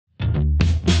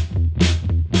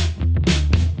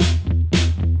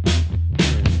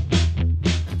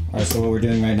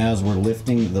doing right now is we're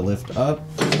lifting the lift up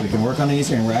so we can work on it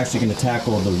easier, and we're actually going to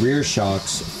tackle the rear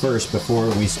shocks first before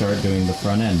we start doing the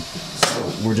front end.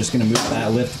 So we're just going to move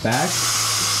that lift back,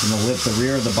 and then lift the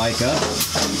rear of the bike up,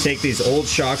 take these old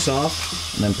shocks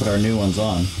off, and then put our new ones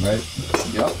on, right?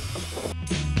 Yep.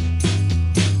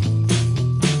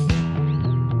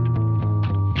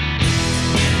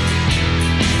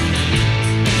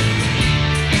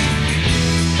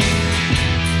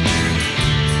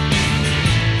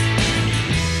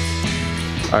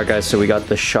 Alright guys, so we got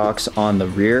the shocks on the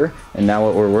rear, and now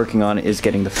what we're working on is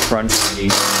getting the front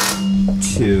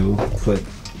to put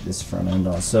this front end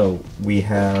on. So we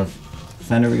have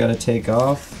fender we got to take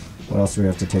off. What else do we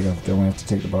have to take off? Don't we have to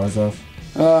take the bars off?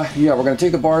 Yeah, we're going to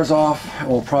take the bars off, and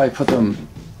we'll probably put them,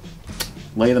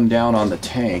 lay them down on the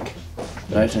tank,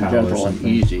 nice and gentle and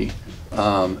easy.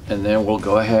 And then we'll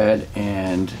go ahead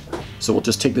and, so we'll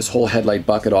just take this whole headlight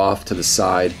bucket off to the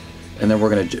side, and then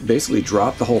we're going to basically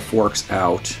drop the whole forks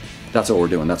out. That's what we're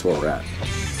doing, that's where we're at.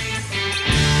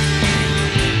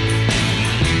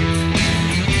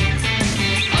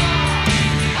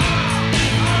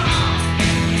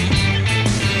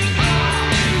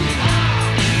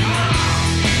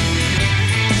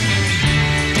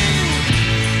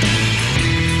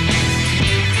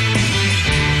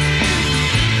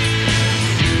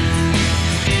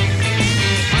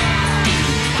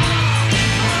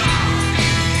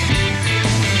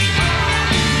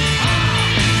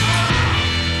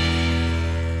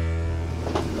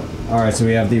 Alright, so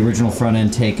we have the original front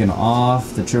end taken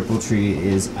off, the triple tree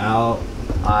is out.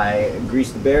 I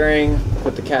greased the bearing,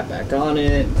 put the cap back on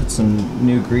it, put some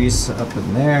new grease up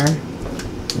in there,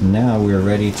 and now we're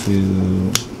ready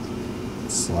to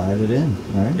slide it in,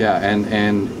 right? Yeah,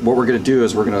 and what we're going to do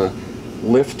is we're going to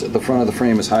lift the front of the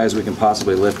frame as high as we can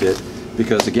possibly lift it,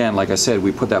 because again, like I said,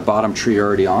 we put that bottom tree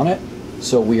already on it,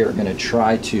 so we are going to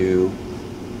try to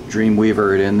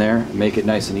Dreamweaver it in there, make it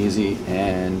nice and easy,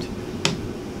 and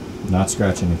not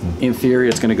scratch anything. in theory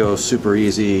it's going to go super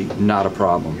easy, not a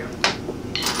problem.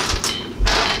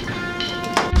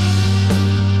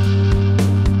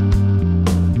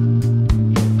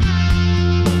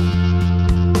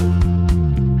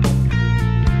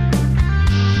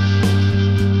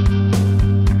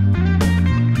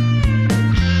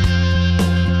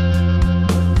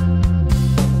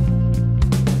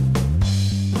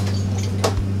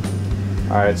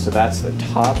 Alright, so that's the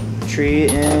top tree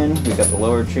in. We got the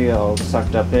lower tree all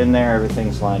sucked up in there.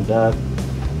 Everything's lined up.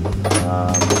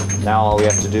 Now all we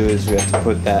have to do is we have to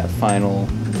put that final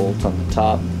bolt on the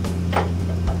top,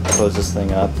 close this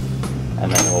thing up,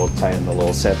 and then we'll tighten the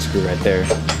little set screw right there,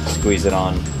 squeeze it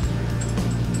on.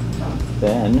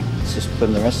 Then it's just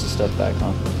putting the rest of the stuff back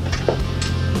on.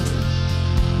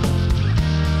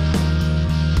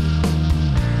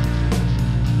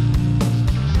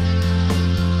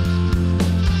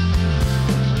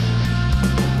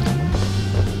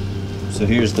 So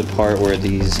here's the part where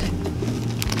these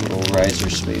little riser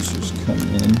spacers come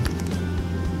in.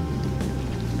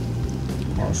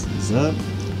 Wash these up.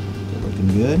 They're looking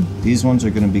good. These ones are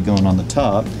going to be going on the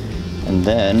top. And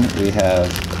then we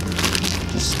have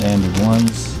The standard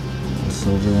ones, the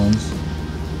silver ones.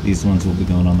 These ones will be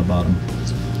going on the bottom.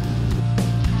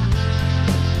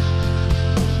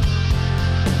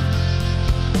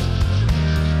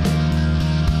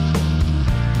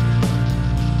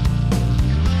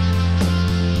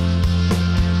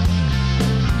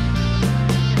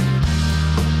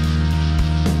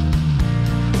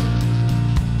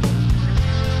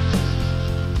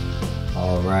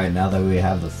 Alright, now that we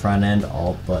have the front end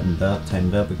all buttoned up,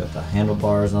 tightened up, we got the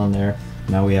handlebars on there.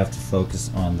 Now we have to focus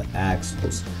on the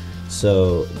axles.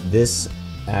 So this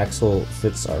axle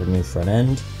fits our new front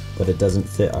end, but it doesn't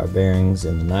fit our bearings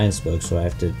in the 9-spoke, so I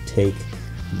have to take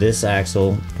this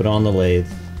axle, put it on the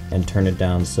lathe, and turn it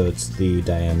down so it's the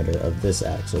diameter of this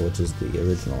axle, which is the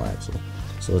original axle.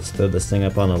 So let's throw this thing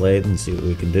up on the lathe and see what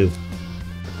we can do.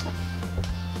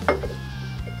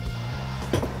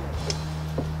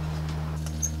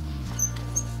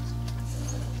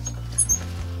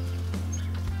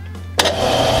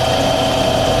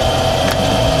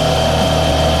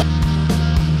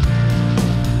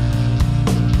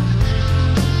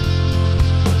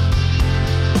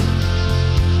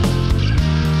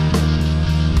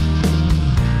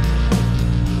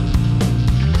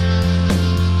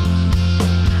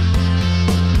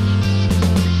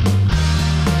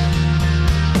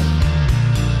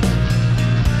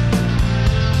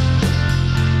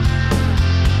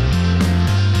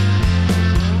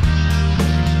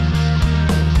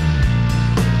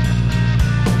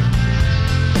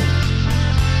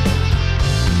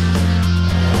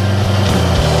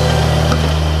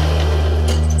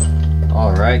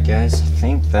 Alright guys, I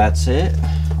think that's it.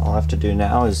 All I have to do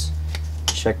now is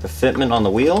check the fitment on the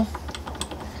wheel.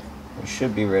 We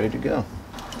should be ready to go.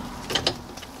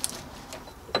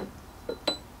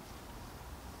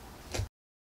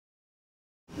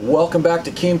 Welcome back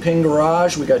to Kingpin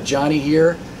Garage. We got Johnny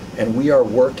here, and we are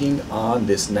working on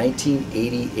this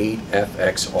 1988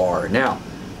 FXR. Now,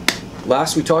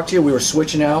 last we talked to you, we were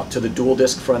switching out to the dual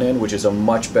disc front end, which is a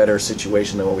much better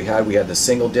situation than what we had. We had the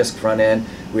single disc front end,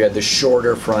 we had the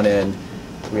shorter front end,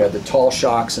 we had the tall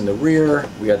shocks in the rear,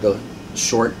 we had the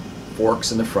short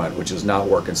forks in the front, which is not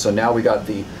working. So now we got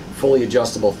the fully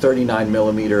adjustable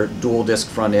 39mm dual disc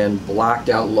front end, blacked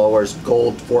out lowers,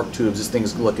 gold fork tubes. This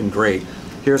thing's looking great.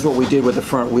 Here's what we did with the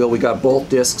front wheel. We got both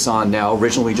discs on now.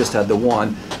 Originally we just had the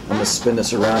one. I'm going to spin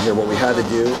this around here. What we had to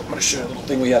do, I'm going to show you a little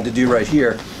thing we had to do right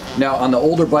here. Now on the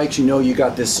older bikes, you know you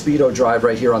got this speedo drive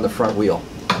right here on the front wheel.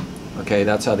 Okay,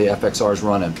 that's how the FXR is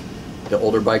running. The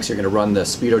older bikes are going to run the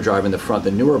speedo drive in the front.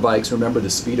 The newer bikes, remember the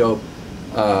speedo,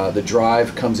 the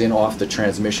drive comes in off the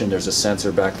transmission. There's a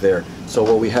sensor back there. So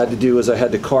what we had to do is I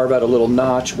had to carve out a little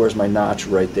notch. Where's my notch?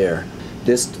 Right there.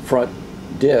 This front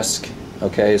disc,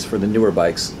 okay, is for the newer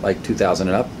bikes, like 2000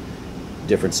 and up.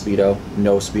 Different speedo,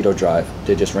 no speedo drive.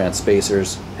 They just ran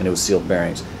spacers and it was sealed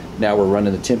bearings. Now we're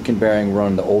running the Kingpin bearing,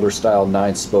 running the older style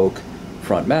 9-spoke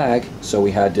front mag, so we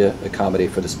had to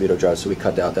accommodate for the speedo drive, so we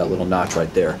cut out that little notch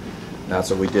right there. That's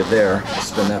what we did there.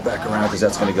 Spin that back around because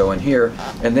that's going to go in here.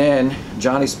 And then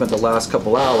Johnny spent the last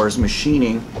couple hours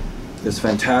machining this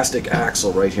fantastic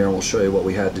axle right here, and we'll show you what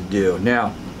we had to do.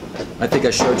 Now, I think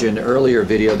I showed you in the earlier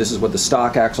video, this is what the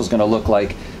stock axle is going to look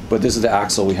like, but this is the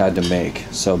axle we had to make.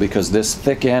 So because this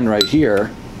thick end right here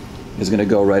is going to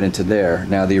go right into there.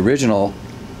 Now the original,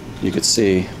 you could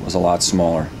see, was a lot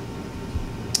smaller.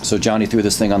 So Johnny threw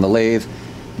this thing on the lathe,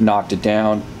 knocked it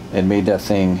down, and made that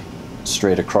thing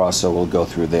straight across, so we'll go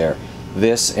through there.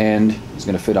 This end is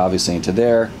going to fit obviously into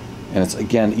there, and it's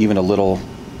again even a little,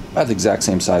 about the exact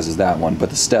same size as that one,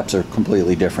 but the steps are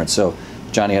completely different. So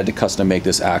Johnny had to custom make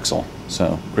this axle.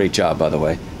 So great job, by the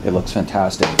way. It looks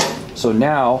fantastic. So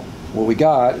now what we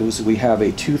got is we have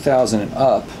a 2000 and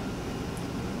up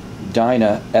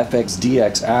Dyna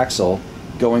FXDX axle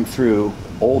going through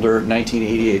older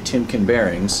 1988 Kingpin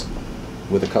bearings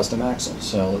with a custom axle.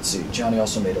 So let's see, Johnny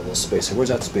also made a little spacer. Where's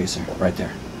that spacer? Right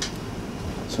there.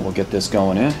 So we'll get this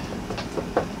going in.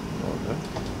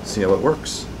 See how it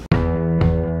works.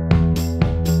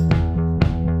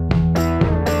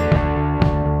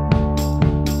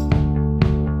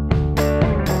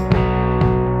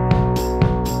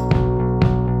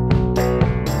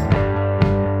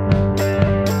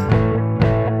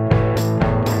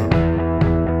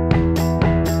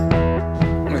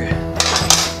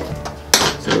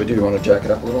 Do you want to jack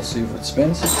it up a little, see if it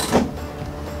spins?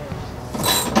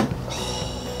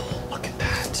 Oh, look at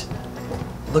that.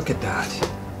 Look at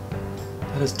that.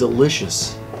 That is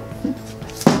delicious.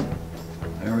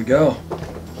 There we go.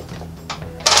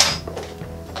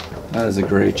 That is a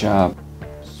great job.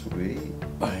 Sweet.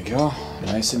 There you go.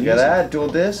 Nice and easy. Look at that, dual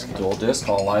disc. Dual disc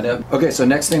all lined up. Okay, so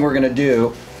next thing we're going to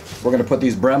do, we're going to put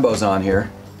these Brembos on here.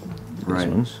 Right.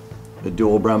 These ones. The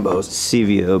dual Brembos.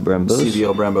 CVO Brembos.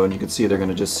 CVO Brembo, and you can see they're going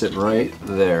to just sit right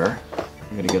there. We're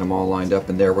going to get them all lined up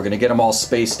in there. We're going to get them all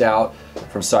spaced out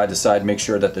from side to side, make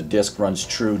sure that the disc runs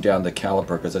true down the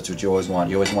caliper, because that's what you always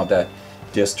want. You always want that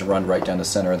disc to run right down the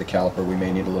center of the caliper. We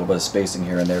may need a little bit of spacing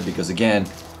here and there because, again,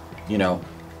 you know,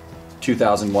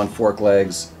 2001 fork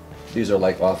legs. These are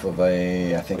like off of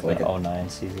a, I think like a 09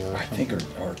 CVO. I think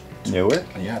or newer?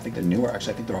 Yeah, I think they're newer.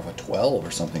 Actually, I think they're off a 12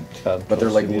 or something. But they're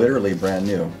like literally brand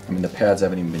new. I mean, the pads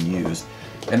haven't even been used.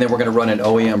 And then we're going to run an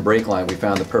OEM brake line. We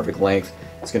found the perfect length.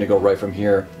 It's going to go right from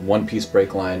here, one-piece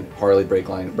brake line, Harley brake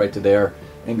line, right to there,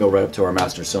 and go right up to our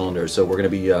master cylinder. So we're going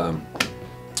to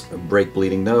be brake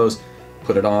bleeding those.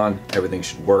 Put it on. Everything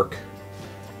should work.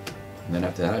 And then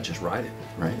after that, just ride it,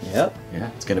 right? Yep. Yeah,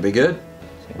 it's going to be good.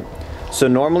 So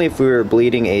normally if we were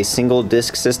bleeding a single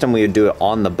disc system, we would do it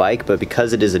on the bike, but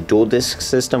because it is a dual disc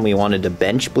system, we wanted to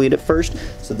bench bleed it first.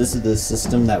 So this is the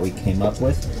system that we came up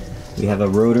with. We have a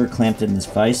rotor clamped in this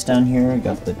vise down here. We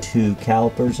got the two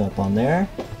calipers up on there.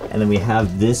 And then we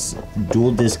have this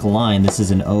dual disc line. This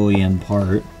is an OEM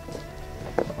part.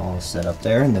 All set up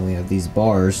there. And then we have these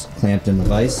bars clamped in the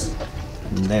vise.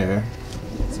 And there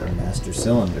is our master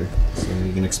cylinder. So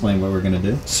you can explain what we're going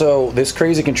to do? So this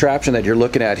crazy contraption that you're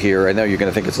looking at here, I know you're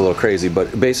going to think it's a little crazy,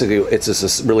 but basically it's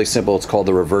just really simple. It's called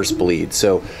the reverse bleed.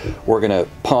 So we're going to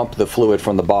pump the fluid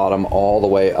from the bottom all the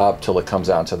way up till it comes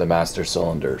out to the master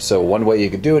cylinder. So one way you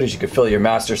could do it is you could fill your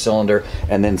master cylinder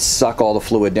and then suck all the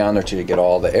fluid down there till you get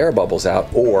all the air bubbles out,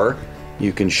 or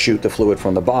you can shoot the fluid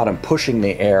from the bottom, pushing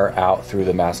the air out through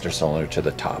the master cylinder to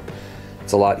the top.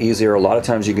 It's a lot easier. A lot of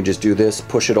times you can just do this,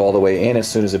 push it all the way in. As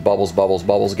soon as it bubbles,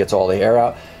 gets all the air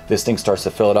out, this thing starts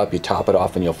to fill it up, you top it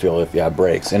off, and you'll feel it if you have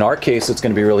brakes. In our case, it's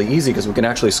gonna be really easy because we can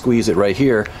actually squeeze it right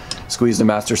here, squeeze the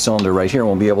master cylinder right here, and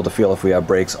we'll be able to feel if we have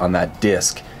brakes on that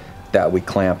disc that we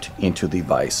clamped into the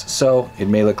vise. So it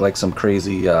may look like some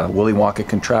crazy Willy Wonka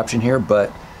contraption here,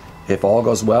 but if all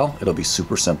goes well, it'll be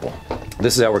super simple.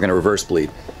 This is how we're gonna reverse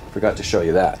bleed. Forgot to show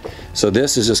you that. So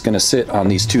this is just gonna sit on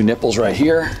these two nipples right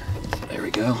here. There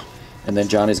we go. And then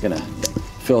Johnny's gonna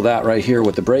fill that right here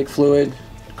with the brake fluid,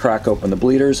 crack open the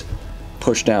bleeders,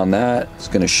 push down that. It's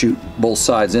gonna shoot both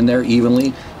sides in there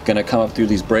evenly. Gonna come up through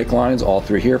these brake lines all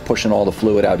through here, pushing all the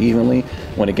fluid out evenly.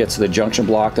 When it gets to the junction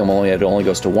block, it only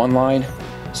goes to one line.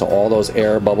 So all those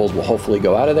air bubbles will hopefully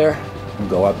go out of there and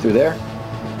go up through there.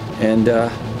 And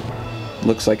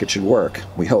looks like it should work,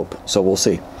 we hope. So we'll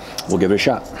see. We'll give it a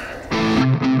shot.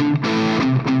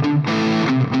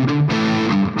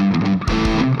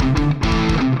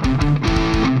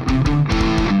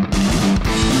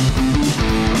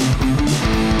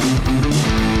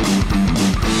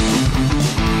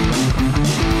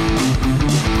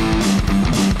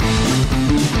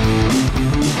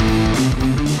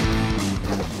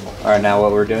 Alright, now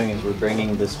what we're doing is we're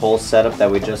bringing this whole setup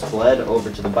that we just bled over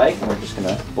to the bike, and we're just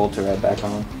going to bolt it right back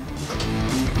on.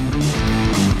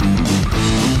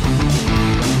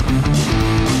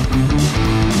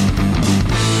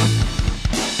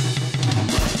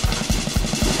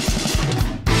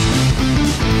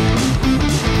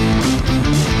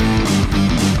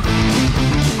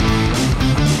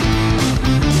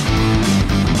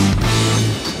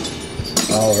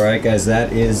 Alright guys,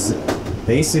 that is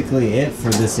basically it for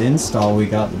this install. We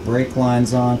got the brake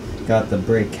lines on, got the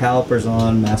brake calipers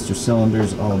on, master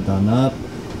cylinders all done up.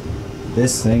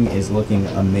 This thing is looking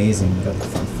amazing. We got the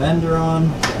front fender on,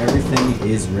 everything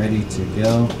is ready to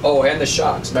go. Oh, and the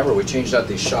shocks. Remember, we changed out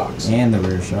these shocks. And the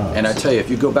rear shocks. And I tell you, if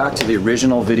you go back to the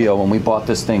original video when we bought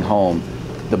this thing home,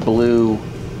 the blue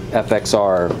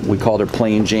FXR, we called her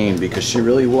Plain Jane because she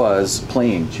really was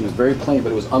plain. She was very plain,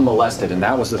 but it was unmolested, and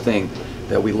that was the thing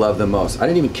that we loved the most. I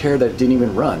didn't even care that it didn't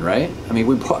even run, right? I mean,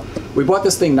 we bought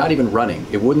this thing not even running.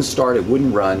 It wouldn't start, it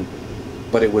wouldn't run,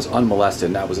 but it was unmolested,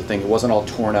 and that was the thing. It wasn't all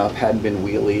torn up, hadn't been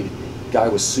wheelied. Guy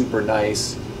was super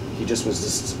nice. He just was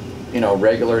this, you know,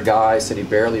 regular guy, said he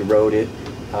barely rode it,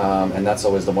 and that's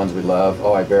always the ones we love.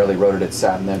 Oh, I barely rode it, it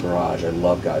sat in the garage. I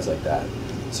love guys like that.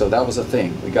 So that was the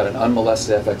thing. We got an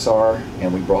unmolested FXR,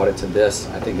 and we brought it to this.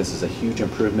 I think this is a huge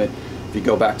improvement. If you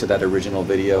go back to that original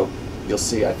video, you'll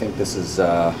see, I think this is,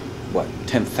 what,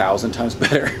 10,000 times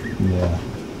better? Yeah.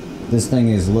 This thing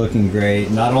is looking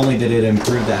great. Not only did it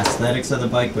improve the aesthetics of the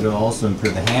bike, but it also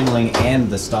improved the handling and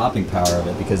the stopping power of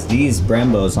it, because these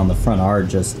Brembos on the front are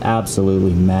just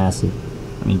absolutely massive.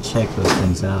 I mean, check those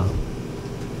things out.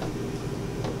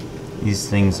 These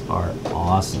things are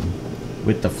awesome.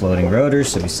 With the floating rotors,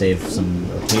 so we save some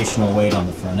rotational weight on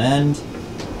the front end.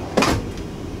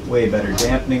 Way better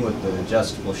dampening with the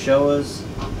adjustable Showas.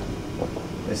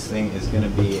 This thing is going to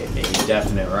be a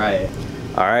definite riot.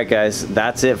 Alright guys,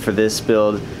 that's it for this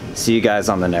build. See you guys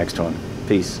on the next one.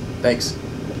 Peace. Thanks.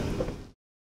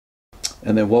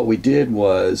 And then what we did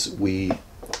was I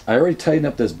already tightened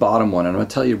up this bottom one, and I'm going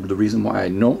to tell you the reason why I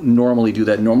don't normally do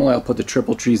that. Normally I'll put the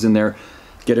triple trees in there,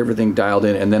 get everything dialed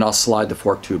in, and then I'll slide the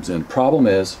fork tubes in. Problem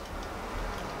is,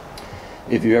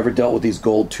 if you ever dealt with these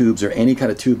gold tubes or any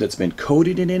kind of tube that's been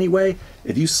coated in any way,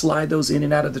 if you slide those in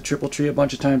and out of the triple tree a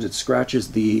bunch of times, it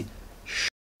scratches the shit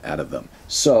out of them.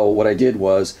 So what I did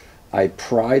was I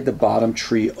pried the bottom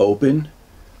tree open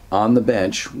on the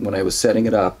bench when I was setting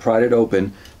it up, pried it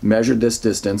open, measured this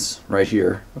distance right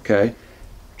here, okay,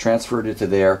 transferred it to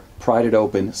there, pried it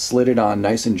open, slid it on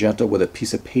nice and gentle with a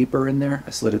piece of paper in there. I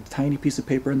slid a tiny piece of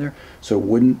paper in there so it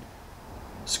wouldn't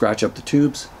scratch up the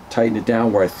tubes, tighten it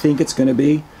down where I think it's going to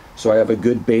be, so I have a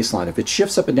good baseline. If it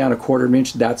shifts up and down a quarter of an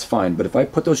inch, that's fine, but if I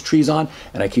put those trees on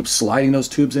and I keep sliding those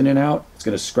tubes in and out, it's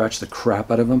going to scratch the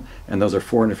crap out of them, and those are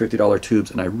 $450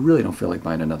 tubes, and I really don't feel like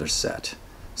buying another set.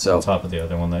 So on top of the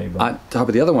other one that you bought? On top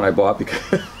of the other one I bought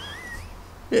because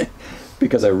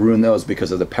because I ruined those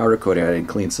because of the powder coating. I didn't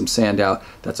clean some sand out.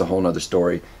 That's a whole nother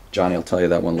story. Johnny will tell you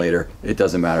that one later. It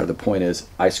doesn't matter. The point is,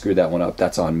 I screwed that one up.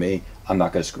 That's on me. I'm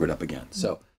not going to screw it up again.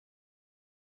 So.